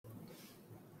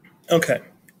Okay,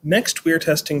 next we are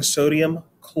testing sodium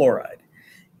chloride,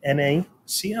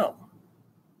 NaCl.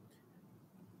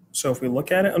 So if we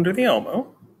look at it under the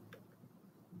Elmo,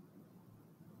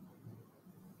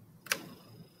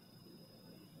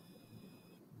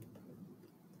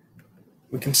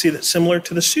 we can see that similar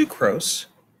to the sucrose,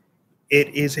 it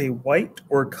is a white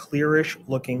or clearish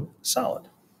looking solid.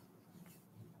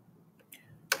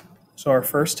 So our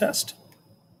first test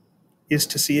is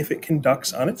to see if it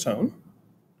conducts on its own.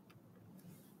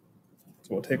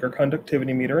 So we'll take our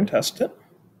conductivity meter and test it.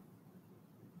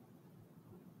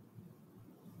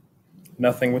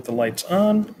 Nothing with the lights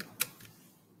on,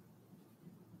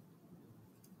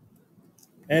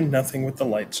 and nothing with the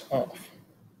lights off.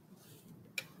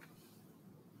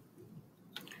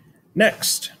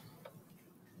 Next,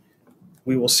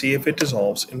 we will see if it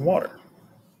dissolves in water.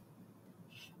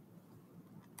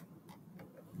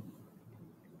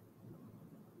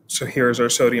 So here is our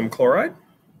sodium chloride.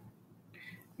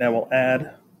 Now we'll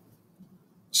add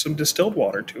some distilled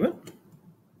water to it.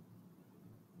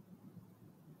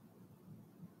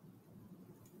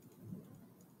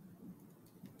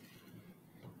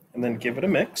 And then give it a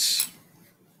mix.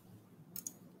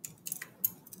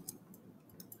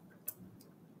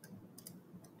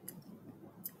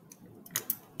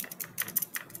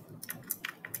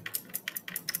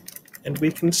 And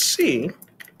we can see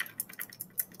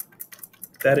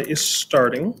that it is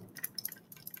starting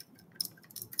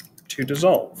to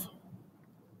dissolve.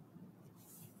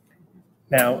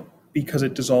 Now, because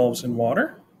it dissolves in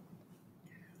water,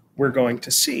 we're going to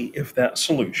see if that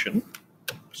solution,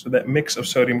 so that mix of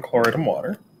sodium chloride and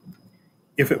water,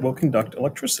 if it will conduct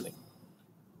electricity.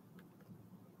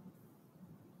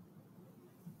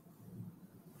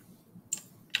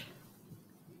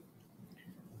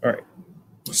 All right,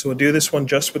 so we'll do this one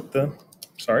just with the,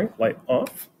 light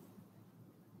off.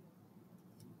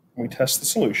 We test the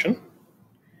solution,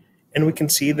 and we can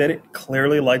see that it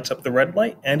clearly lights up the red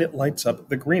light and it lights up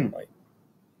the green light.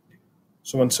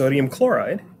 So when sodium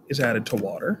chloride is added to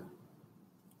water,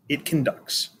 it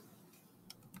conducts.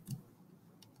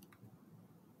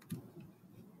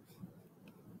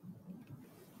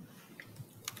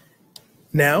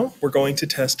 Now we're going to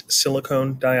test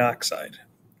silicon dioxide,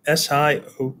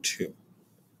 SiO2.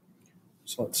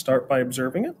 So let's start by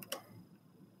observing it.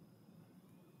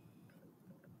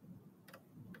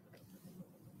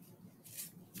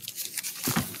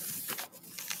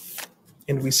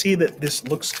 And we see that this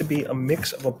looks to be a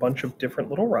mix of a bunch of different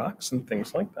little rocks and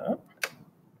things like that.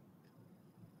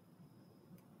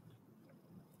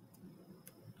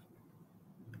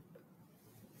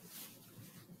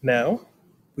 Now,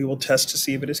 we will test to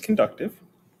see if it is conductive.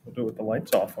 We'll do it with the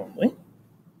lights off only.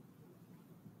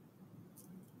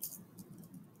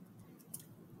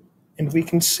 And we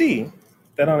can see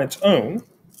that on its own,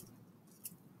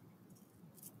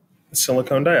 the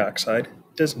silicon dioxide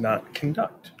does not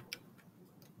conduct.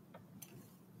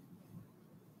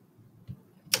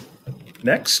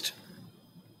 Next,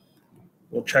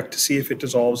 we'll check to see if it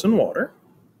dissolves in water.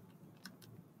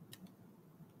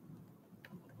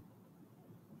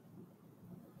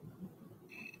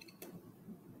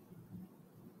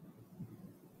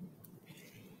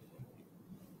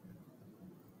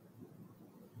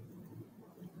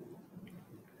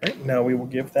 Right, now we will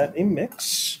give that a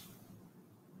mix.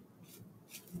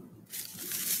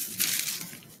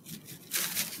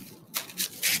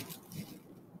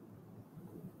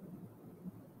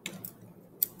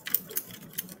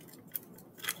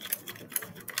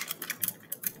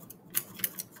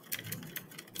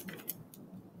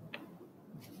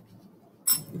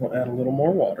 We'll add a little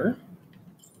more water.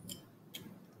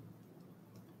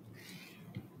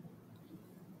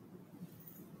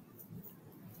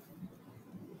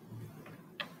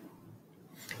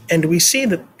 And we see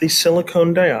that the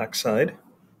silicon dioxide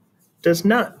does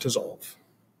not dissolve.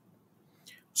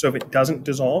 So if it doesn't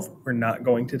dissolve, we're not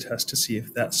going to test to see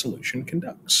if that solution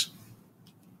conducts.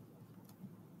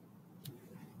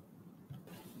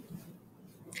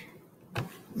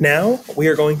 Now we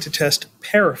are going to test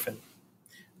paraffin,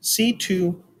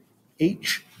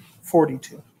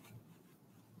 C2H42.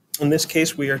 In this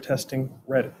case, we are testing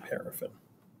red paraffin.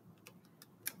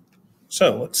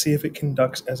 So let's see if it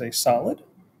conducts as a solid.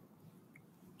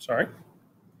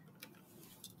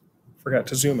 Forgot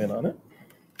to zoom in on it.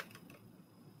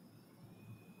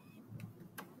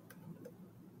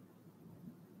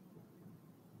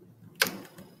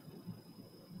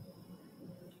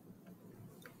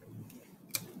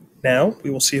 Now we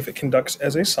will see if it conducts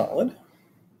as a solid.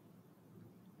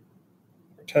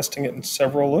 We're testing it in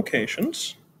several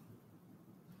locations.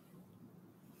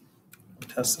 We'll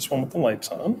test this one with the lights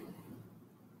on.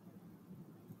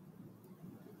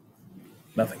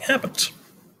 Nothing happens.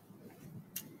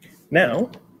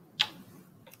 Now,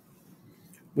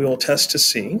 we will test to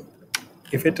see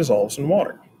if it dissolves in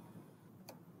water.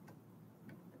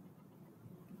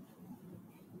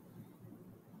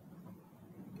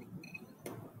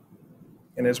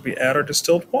 And as we add our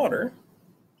distilled water,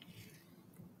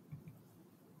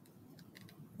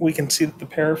 we can see that the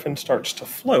paraffin starts to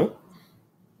float.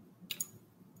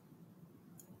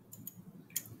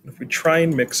 If we try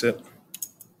and mix it,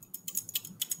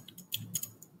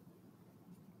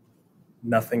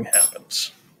 nothing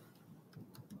happens.